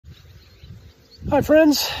Hi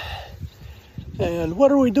friends, and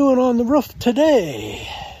what are we doing on the roof today?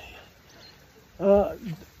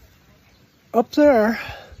 Up there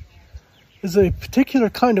is a particular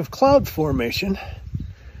kind of cloud formation.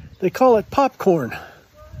 They call it popcorn.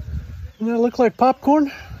 Doesn't that look like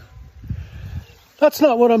popcorn? That's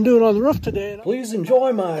not what I'm doing on the roof today. Please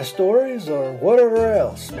enjoy my stories or whatever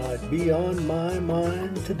else might be on my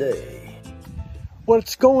mind today.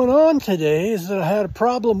 What's going on today is that I had a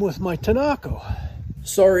problem with my Monaco.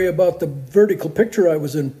 Sorry about the vertical picture. I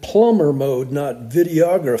was in plumber mode, not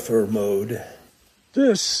videographer mode.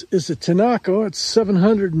 This is a Monaco. It's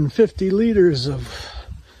 750 liters of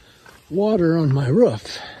water on my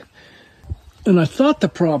roof. And I thought the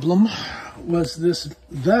problem was this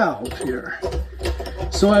valve here.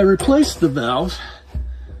 So I replaced the valve,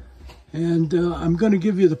 and I'm going to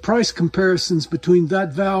give you the price comparisons between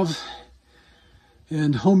that valve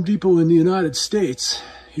and Home Depot in the United States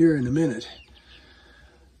here in a minute.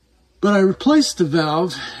 But I replaced the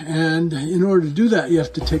valve, and in order to do that, you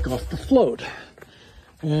have to take off the float.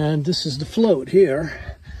 And this is the float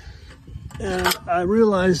here. And I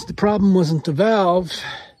realized the problem wasn't the valve.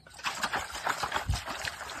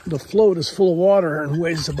 The float is full of water and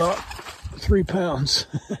weighs about 3 pounds.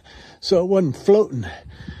 So it wasn't floating.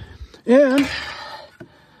 And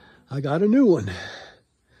I got a new one.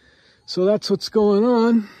 So that's what's going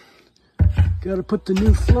on. Got to put the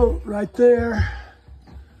new float right there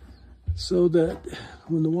so that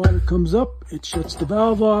when the water comes up, it shuts the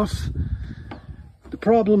valve off. The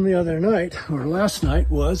problem the other night, or last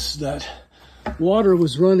night, was that water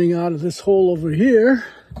was running out of this hole over here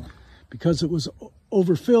because it was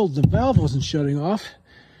overfilled. The valve wasn't shutting off,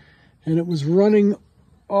 and it was running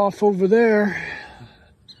off over there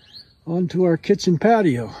onto our kitchen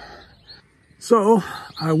patio. So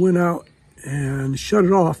I went out and shut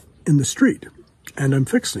it off in the street, and I'm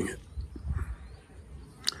fixing it.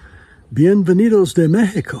 Bienvenidos de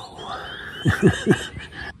Mexico.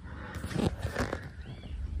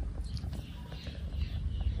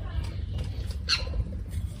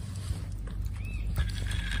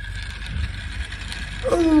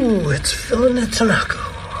 Oh, it's filling the Monaco.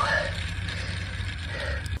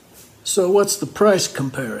 So what's the price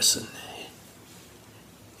comparison?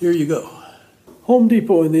 Here you go. Home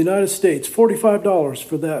Depot in the United States, $45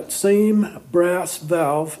 for that same brass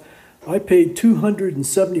valve. I paid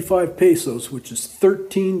 275 pesos, which is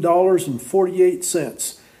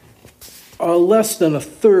 $13.48. Less than a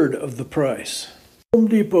third of the price. Home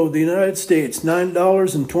Depot, the United States,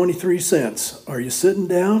 $9.23. Are you sitting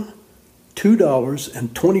down?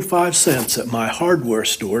 $2.25 at my hardware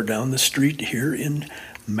store down the street here in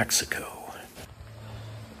Mexico.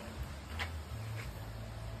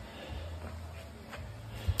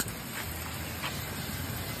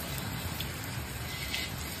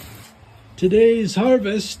 Today's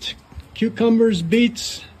harvest: cucumbers,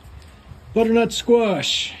 beets, butternut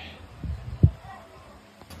squash.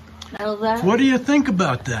 Now that, what do you think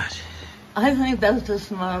about that? I think that's just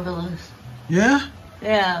marvelous. Yeah?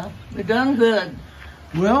 Yeah, we done good.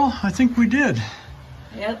 Well, I think we did.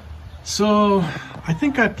 Yep. So, I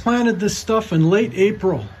think I planted this stuff in late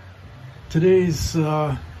April. Today's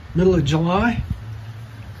middle of July.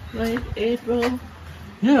 Late April?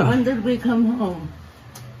 Yeah. When did we come home?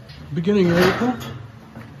 Beginning of April.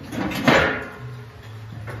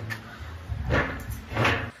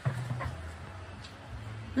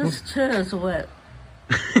 This chair is wet.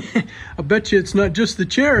 I bet you it's not just the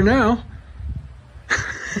chair now.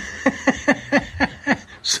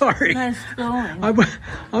 Sorry. Nice going.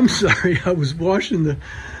 I'm sorry. I was washing the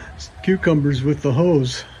cucumbers with the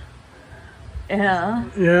hose. Yeah.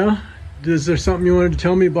 Yeah? Is there something you wanted to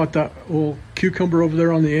tell me about that old cucumber over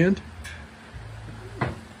there on the end?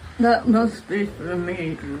 That must be for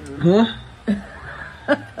me. Huh?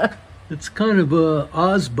 It's kind of a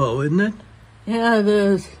Osbo, isn't it? Yeah, it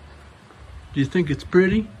is. Do you think it's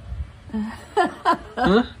pretty?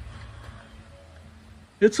 Huh?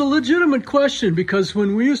 It's a legitimate question, because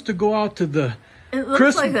when we used to go out to the It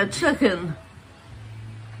looks like a chicken.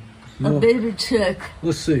 No. A baby chick.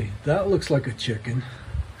 Let's see. That looks like a chicken.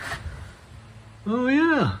 Oh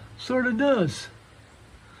yeah, sort of does.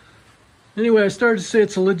 Anyway, I started to say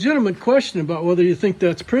it's a legitimate question about whether you think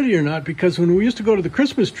that's pretty or not, because when we used to go to the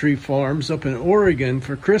Christmas tree farms up in Oregon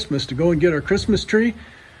for Christmas to go and get our Christmas tree,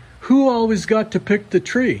 who always got to pick the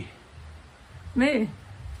tree? Me.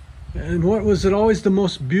 And what was it, always the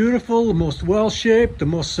most beautiful, the most well-shaped, the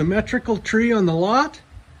most symmetrical tree on the lot?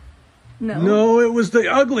 No. No, it was the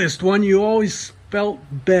ugliest one you always felt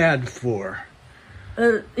bad for.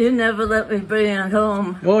 You never let me bring it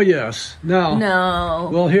home. Oh, yes. Now, No.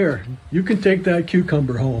 well, here, you can take that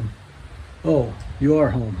cucumber home. Oh, you are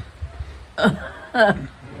home.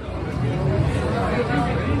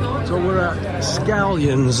 So we're at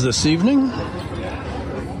Scallions this evening.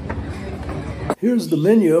 Here's the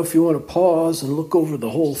menu if you want to pause and look over the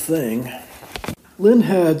whole thing. Lynn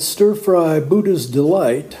had stir-fry Buddha's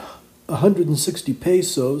Delight, 160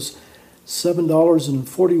 pesos,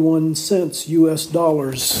 $7.41 US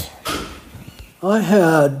dollars. I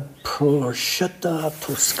had prosciutto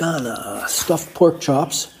Toscana, stuffed pork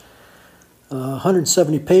chops,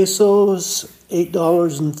 170 pesos,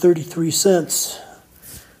 $8.33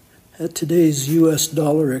 at today's US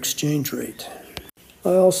dollar exchange rate.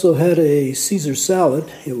 I also had a Caesar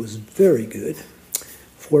salad. It was very good,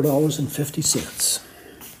 $4.50.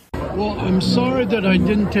 Well, I'm sorry that I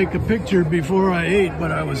didn't take a picture before I ate,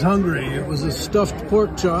 but I was hungry. It was a stuffed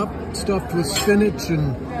pork chop, stuffed with spinach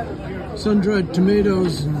and sun-dried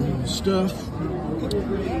tomatoes and stuff,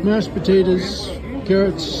 mashed potatoes,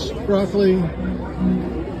 carrots, broccoli,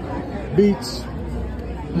 beets,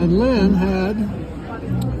 and Lynn had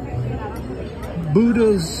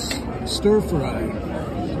Buddha's stir-fry.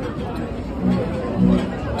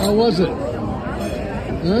 How was it?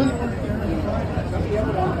 Huh?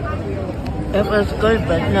 It was good,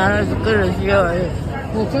 but not as good as yours.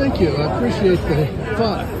 Well, thank you. I appreciate the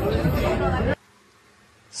thought.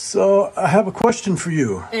 So, I have a question for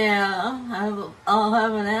you. Yeah, I'll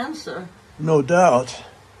have an answer. No doubt.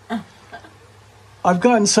 I've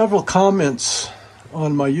gotten several comments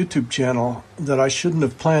on my YouTube channel that I shouldn't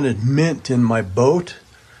have planted mint in my boat.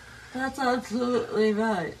 That's absolutely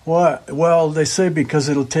right. What? Well, they say because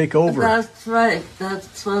it'll take over. That's right.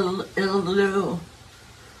 That's what it'll do.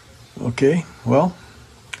 Okay, well,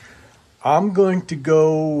 I'm going to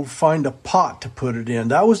go find a pot to put it in.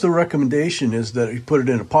 That was the recommendation, is that you put it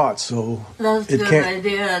in a pot, so That's a it good can't.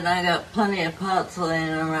 idea, and I got plenty of pots laying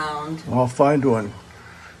around. I'll find one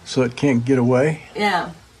so it can't get away.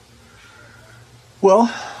 Yeah. Well,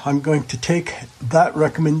 I'm going to take that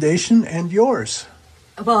recommendation and yours.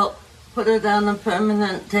 Well, put it on a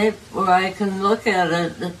permanent tape where I can look at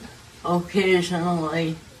it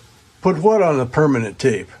occasionally. Put what on the permanent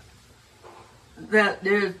tape? That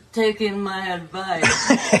you're taking my advice.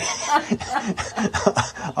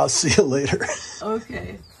 I'll see you later.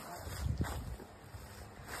 Okay.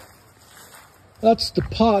 That's the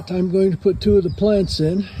pot I'm going to put 2 of the plants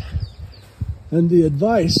in. And the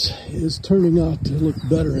advice is turning out to look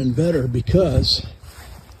better and better because,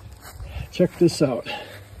 check this out.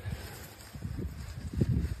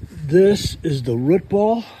 This is the root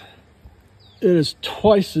ball. It is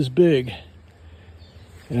twice as big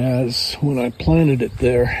as when I planted it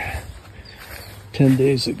there 10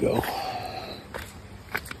 days ago.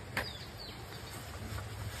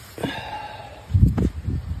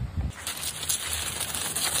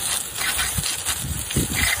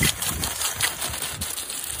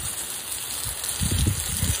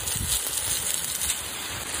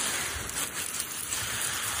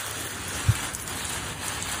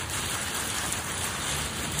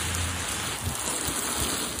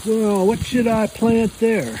 Well, what should I plant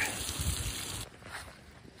there?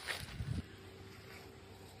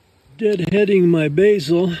 Deadheading my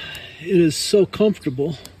basil, it is so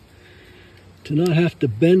comfortable to not have to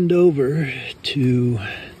bend over to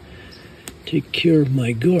take care of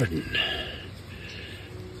my garden.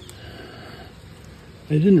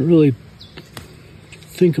 I didn't really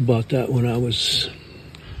think about that when I was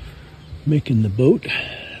making the boat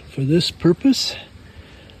for this purpose,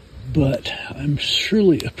 but I'm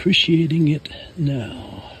surely appreciating it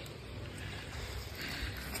now.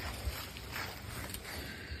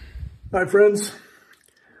 Hi friends,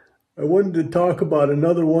 I wanted to talk about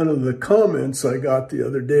another one of the comments I got the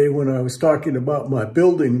other day when I was talking about my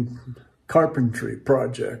building carpentry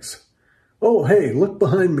projects. Oh hey, look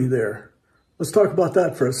behind me there. Let's talk about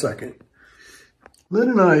that for a second. Lynn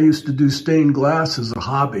and I used to do stained glass as a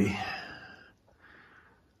hobby.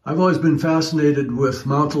 I've always been fascinated with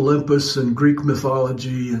Mount Olympus and Greek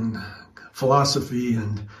mythology and philosophy,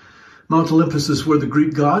 and Mount Olympus is where the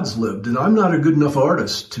Greek gods lived, and I'm not a good enough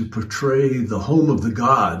artist to portray the home of the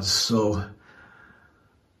gods, so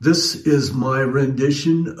this is my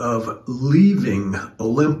rendition of leaving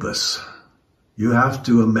Olympus. You have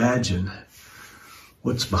to imagine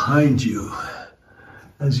what's behind you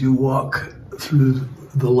as you walk through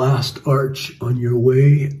the last arch on your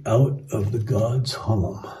way out of the god's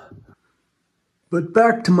home. But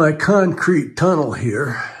back to my concrete tunnel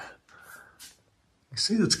here. You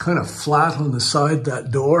see it's kind of flat on the side,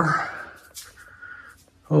 that door?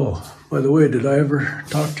 Oh, by the way, did I ever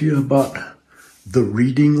talk to you about the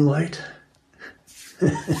reading light?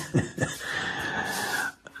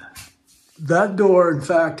 that door, in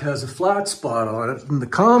fact, has a flat spot on it. And the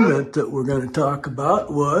comment that we're going to talk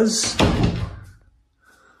about was,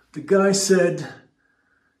 the guy said,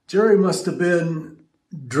 Jerry must have been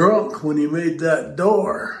drunk when he made that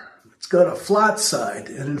door. It's got a flat side.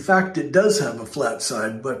 And in fact, it does have a flat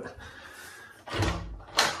side, but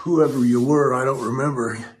whoever you were, I don't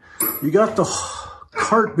remember. You got the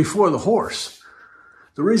cart before the horse.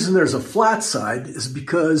 The reason there's a flat side is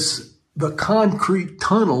because the concrete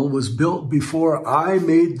tunnel was built before I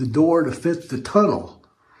made the door to fit the tunnel.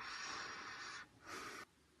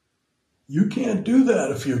 You can't do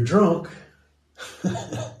that if you're drunk. Hey,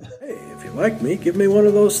 if you like me, give me one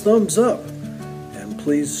of those thumbs up. And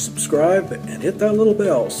please subscribe and hit that little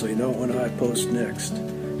bell so you know when I post next.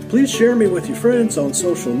 Please share me with your friends on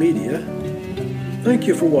social media. Thank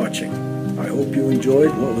you for watching. I hope you enjoyed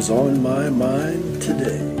what was on my mind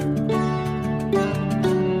today.